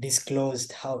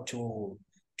disclosed how to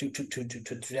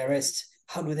the rest?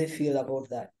 How do they feel about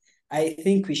that? I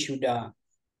think we should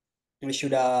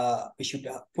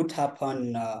put up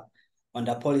on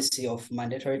the policy of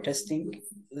mandatory testing,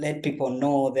 let people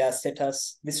know their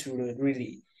status. This will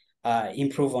really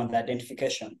improve on the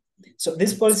identification. So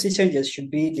these policy changes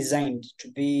should be designed to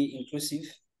be inclusive,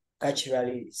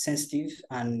 culturally sensitive,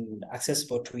 and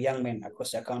accessible to young men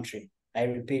across the country. I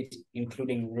repeat,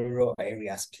 including rural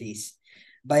areas, please.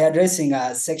 By addressing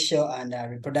sexual and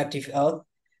reproductive health,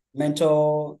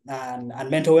 mental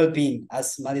well-being,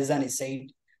 as Malizani said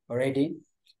already,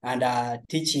 and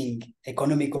teaching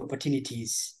economic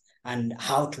opportunities and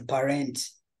how to parent.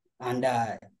 And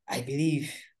I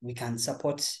believe we can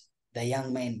support the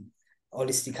young men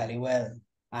holistically well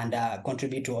and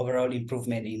contribute to overall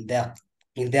improvement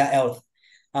in their health.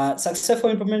 Successful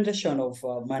implementation of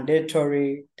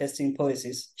mandatory testing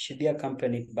policies should be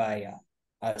accompanied by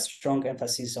a strong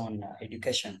emphasis on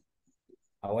education,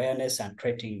 awareness, and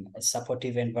creating a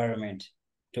supportive environment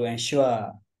to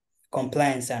ensure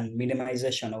compliance and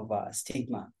minimization of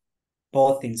stigma,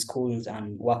 both in schools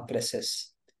and workplaces.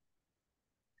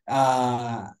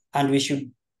 And we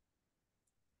should,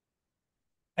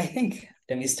 I think,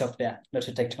 let me stop there, not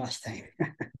to take too much time.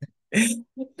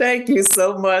 Thank you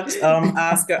so much,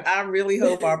 Oscar. I really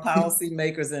hope our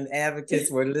policymakers and advocates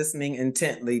were listening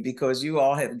intently, because you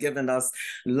all have given us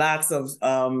lots of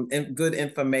good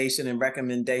information and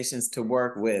recommendations to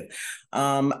work with.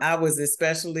 I was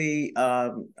especially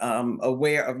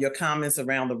aware of your comments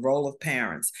around the role of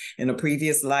parents. In a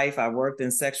previous life, I worked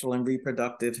in sexual and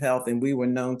reproductive health, and we were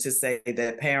known to say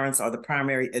that parents are the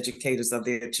primary educators of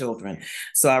their children.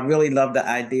 So I really love the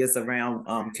ideas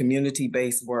around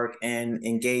community-based work and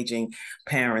engaging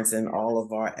parents in all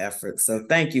of our efforts. So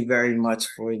thank you very much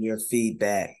for your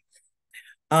feedback.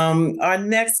 Our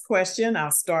next question, I'll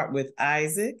start with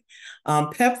Isaac.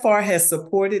 PEPFAR has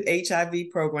supported HIV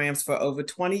programs for over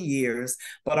 20 years,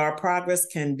 but our progress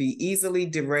can be easily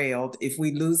derailed if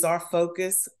we lose our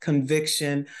focus,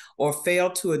 conviction, or fail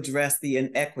to address the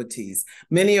inequities,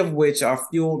 many of which are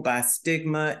fueled by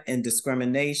stigma and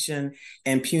discrimination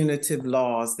and punitive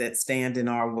laws that stand in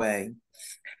our way.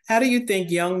 How do you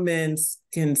think young men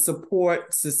can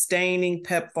support sustaining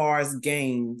PEPFAR's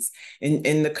gains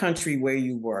in the country where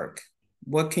you work?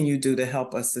 What can you do to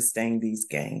help us sustain these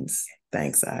gains?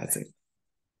 Thanks, Isaac.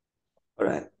 All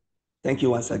right. Thank you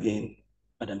once again,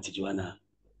 Madam Tijuana.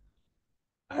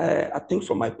 I think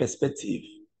from my perspective,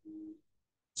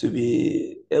 to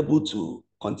be able to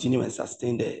continue and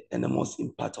sustain the enormous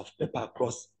impact of PEPFAR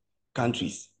across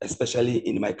countries, especially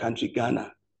in my country,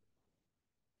 Ghana,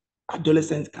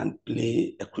 adolescents can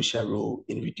play a crucial role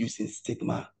in reducing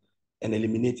stigma and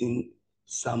eliminating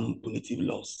some punitive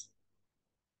laws.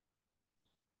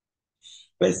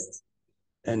 First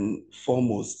and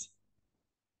foremost,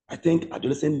 I think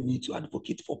adolescents need to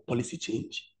advocate for policy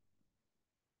change.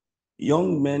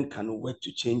 Young men can work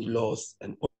to change laws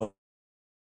and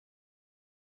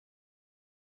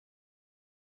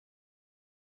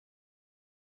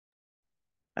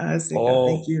Isaac, I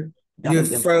think you're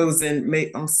frozen.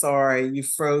 I'm sorry, you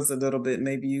froze a little bit.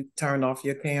 Maybe you turn off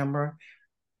your camera.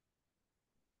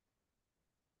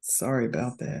 Sorry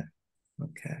about that.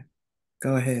 Okay,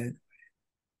 go ahead.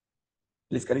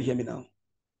 Please, can you hear me now?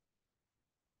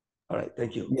 All right,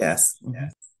 thank you. Yes.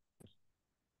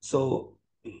 So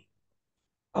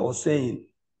I was saying.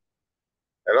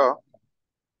 Hello?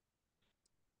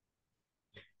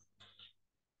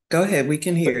 Go ahead. We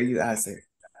can hear you, Isaac.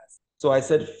 So I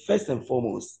said, first and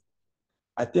foremost,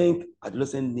 I think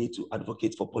adolescents need to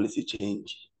advocate for policy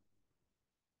change.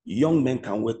 Young men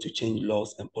can work to change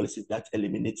laws and policies that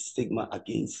eliminate stigma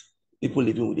against people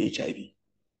living with HIV,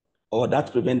 or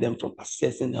that prevent them from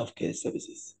accessing healthcare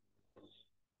services.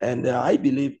 And I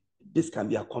believe this can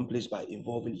be accomplished by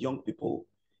involving young people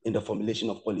in the formulation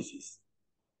of policies.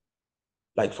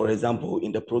 Like, for example,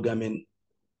 in the programming,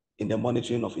 in the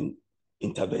monitoring of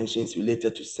interventions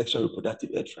related to sexual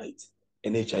reproductive health rights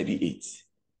and HIV/AIDS.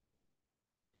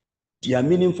 Their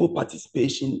meaningful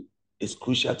participation is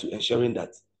crucial to ensuring that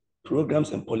programs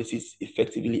and policies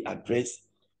effectively address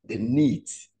the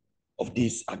needs of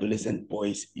these adolescent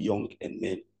boys, young and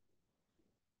men.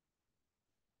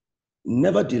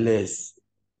 Nevertheless,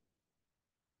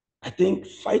 I think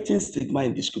fighting stigma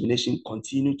and discrimination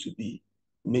continue to be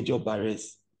major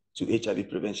barriers to HIV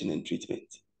prevention and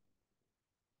treatment.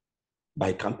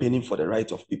 By campaigning for the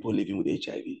rights of people living with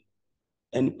HIV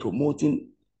and promoting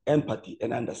empathy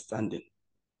and understanding,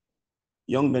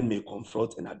 young men may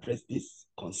confront and address these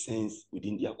concerns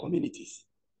within their communities.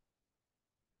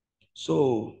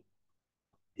 So,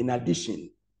 in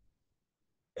addition,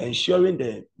 ensuring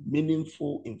the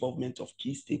meaningful involvement of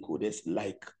key stakeholders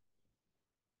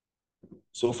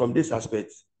so from this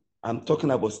aspect, I'm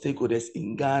talking about stakeholders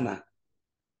in Ghana.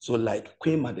 So like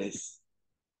queen mothers,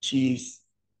 chiefs,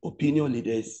 opinion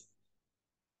leaders,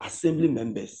 assembly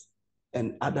members,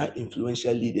 and other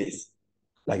influential leaders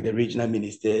like the regional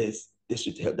ministers,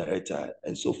 district health director,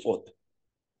 and so forth.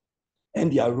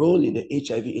 And their role in the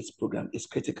HIV/AIDS program is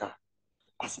critical,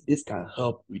 as this can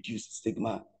help reduce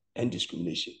stigma and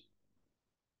discrimination.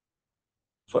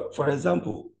 For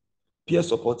example, peer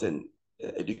support and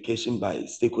education by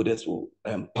stakeholders will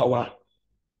empower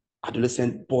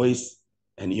adolescent boys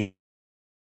and young.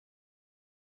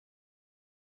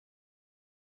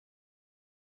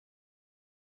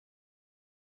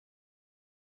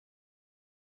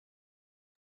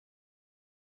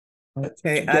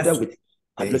 Okay, Together with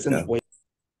adolescent boys,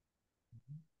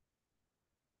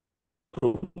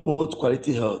 promote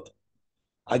quality health.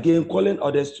 Again, calling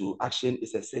others to action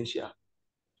is essential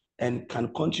and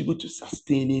can contribute to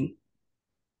sustaining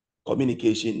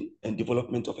communication and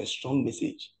development of a strong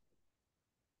message.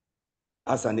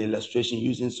 As an illustration,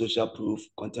 using social proof,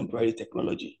 contemporary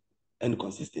technology, and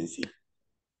consistency.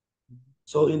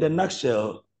 So in the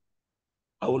nutshell,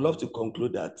 I would love to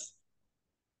conclude that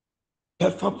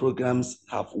PEPFAR programs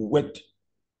have worked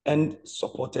and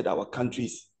supported our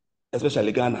countries,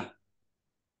 especially Ghana,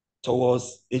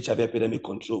 towards HIV epidemic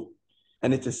control.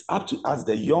 And it is up to us,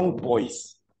 the young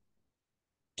boys,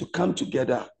 to come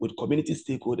together with community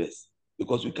stakeholders,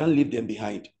 because we can't leave them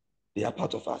behind. They are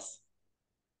part of us.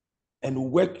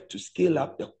 And work to scale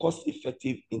up the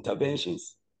cost-effective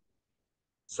interventions,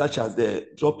 such as the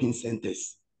drop-in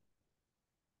centers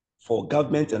for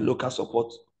government and local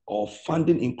support, or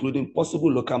funding, including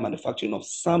possible local manufacturing of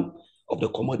some of the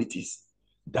commodities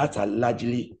that are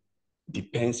largely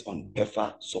depends on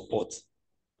PEPFAR support,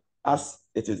 as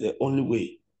it is the only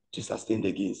way to sustain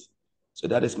the gains. So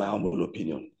that is my humble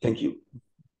opinion. Thank you.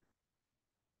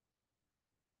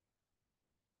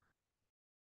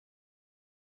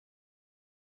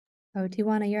 Oh,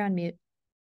 Tijuana, you're on mute.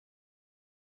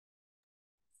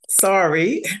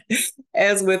 Sorry.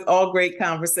 As with all great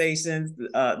conversations,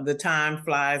 the time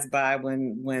flies by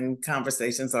when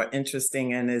conversations are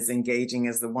interesting and as engaging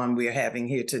as the one we're having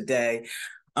here today.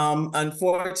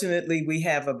 Unfortunately, we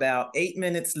have about 8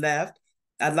 minutes left.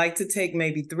 I'd like to take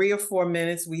maybe 3 or 4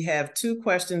 minutes. We have 2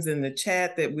 questions in the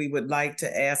chat that we would like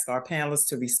to ask our panelists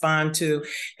to respond to,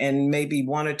 and maybe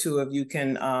 1 or 2 of you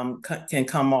can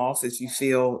come off if you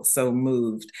feel so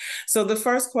moved. So the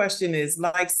first question is,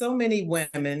 like so many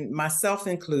women, myself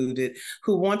included,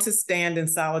 who want to stand in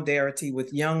solidarity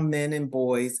with young men and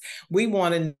boys, we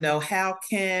want to know, how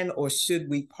can or should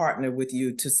we partner with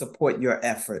you to support your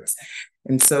efforts?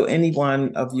 And so any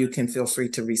one of you can feel free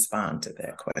to respond to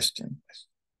that question.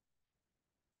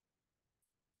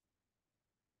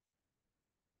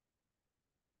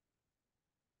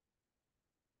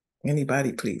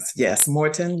 Anybody, please. Yes,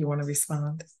 Morton, you want to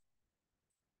respond?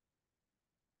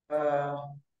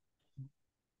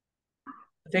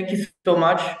 Thank you so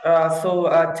much.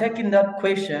 Taking that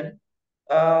question,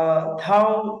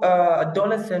 how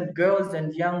adolescent girls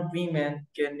and young women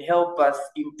can help us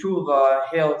improve our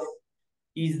health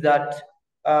is that,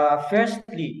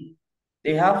 firstly,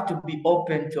 they have to be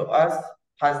open to us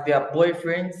as their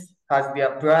boyfriends, as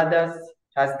their brothers,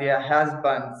 as their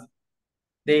husbands.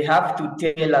 They have to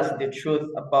tell us the truth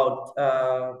about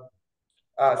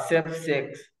safe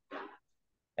sex.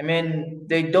 I mean,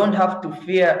 they don't have to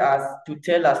fear us to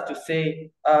tell us to say,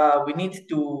 we need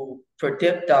to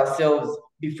protect ourselves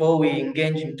before we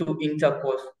engage into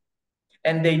intercourse.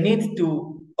 And they need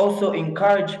to also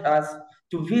encourage us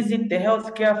to visit the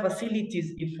healthcare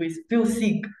facilities if we feel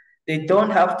sick. They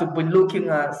don't have to be looking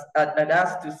at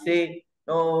us to say,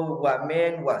 no, we're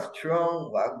men, we're strong,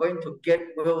 we're going to get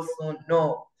well soon.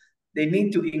 No, they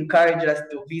need to encourage us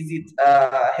to visit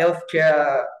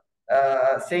healthcare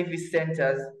service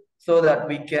centers so that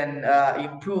we can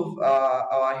improve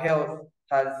our health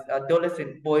as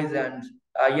adolescent boys and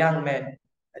young men.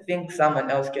 I think someone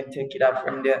else can take it up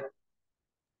from there.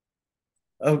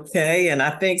 Okay, and I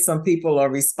think some people are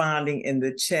responding in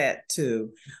the chat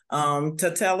too.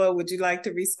 Tatella, would you like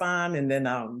to respond? And then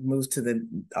I'll move to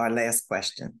our last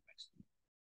question.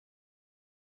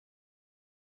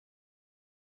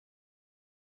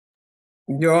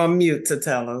 You're on mute,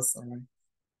 Tatella. Sorry.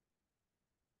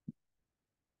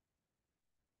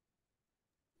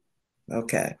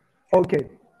 Okay. Okay.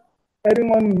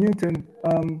 Adding on Newton,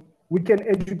 we can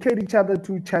educate each other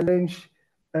to challenge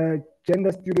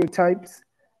gender stereotypes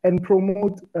and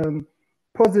promote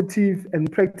positive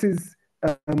and practice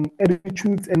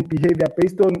attitudes and behavior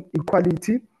based on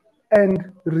equality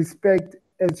and respect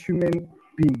as human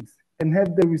beings, and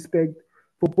have the respect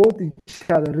for both each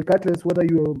other, regardless whether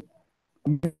you're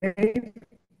male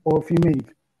or female.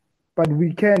 But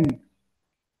we can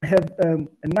have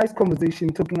a nice conversation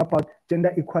talking about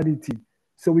gender equality,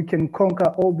 so we can conquer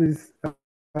all these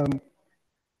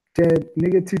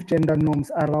negative gender norms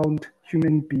around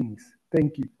human beings.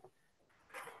 Thank you.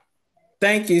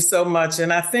 Thank you so much.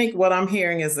 And I think what I'm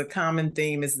hearing is a common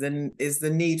theme is the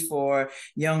need for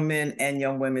young men and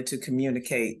young women to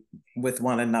communicate with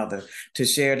one another, to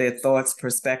share their thoughts,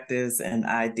 perspectives, and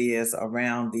ideas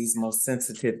around these most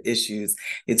sensitive issues.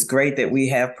 It's great that we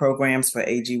have programs for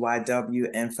AGYW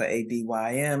and for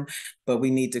ABYM, but we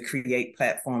need to create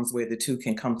platforms where the two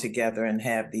can come together and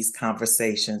have these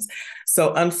conversations.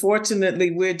 So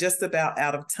unfortunately, we're just about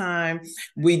out of time.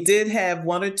 We did have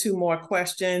one or two more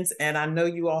questions, and I know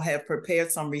you all have prepared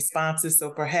some responses, so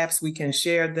perhaps we can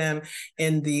share them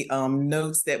in the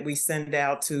notes that we send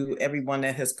out to everyone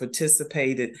that has participated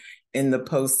in the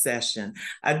post session.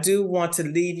 I do want to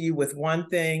leave you with one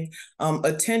thing.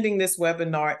 Attending this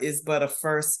webinar is but a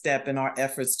first step in our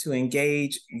efforts to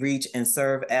engage, reach, and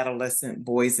serve adolescent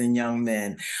boys and young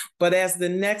men. But as the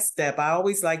next step, I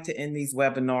always like to end these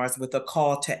webinars with a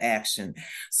call to action.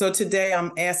 So today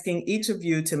I'm asking each of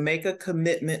you to make a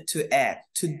commitment to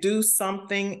act, to do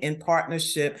something in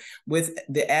partnership with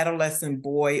the adolescent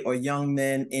boy or young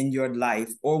men in your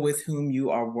life or with whom you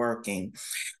are working.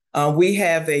 We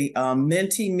have a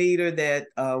Mentimeter that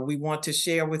we want to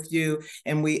share with you,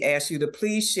 and we ask you to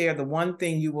please share the one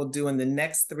thing you will do in the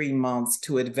next 3 months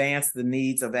to advance the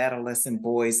needs of adolescent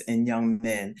boys and young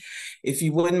men. If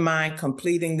you wouldn't mind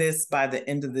completing this by the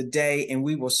end of the day, and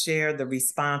we will share the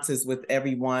responses with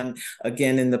everyone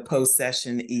again in the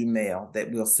post-session email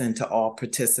that we'll send to all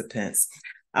participants.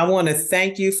 I want to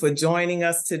thank you for joining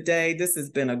us today. This has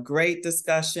been a great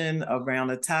discussion around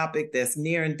a topic that's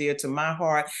near and dear to my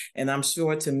heart, and I'm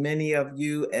sure to many of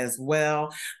you as well.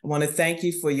 I want to thank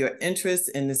you for your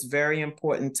interest in this very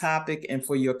important topic and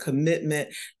for your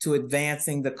commitment to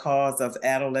advancing the cause of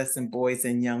adolescent boys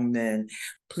and young men.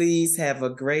 Please have a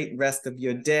great rest of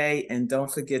your day, and don't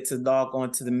forget to log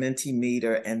on to the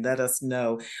Mentimeter and let us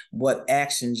know what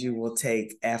actions you will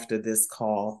take after this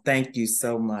call. Thank you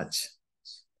so much.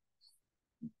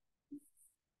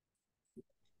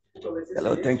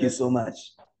 Hello, thank you so much.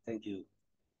 Thank you.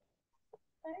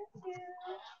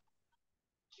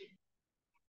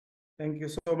 Thank you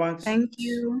so much. Thank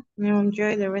you. Now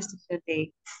enjoy the rest of your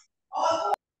day.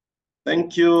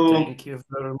 Thank you. Thank you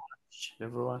very much,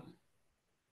 everyone.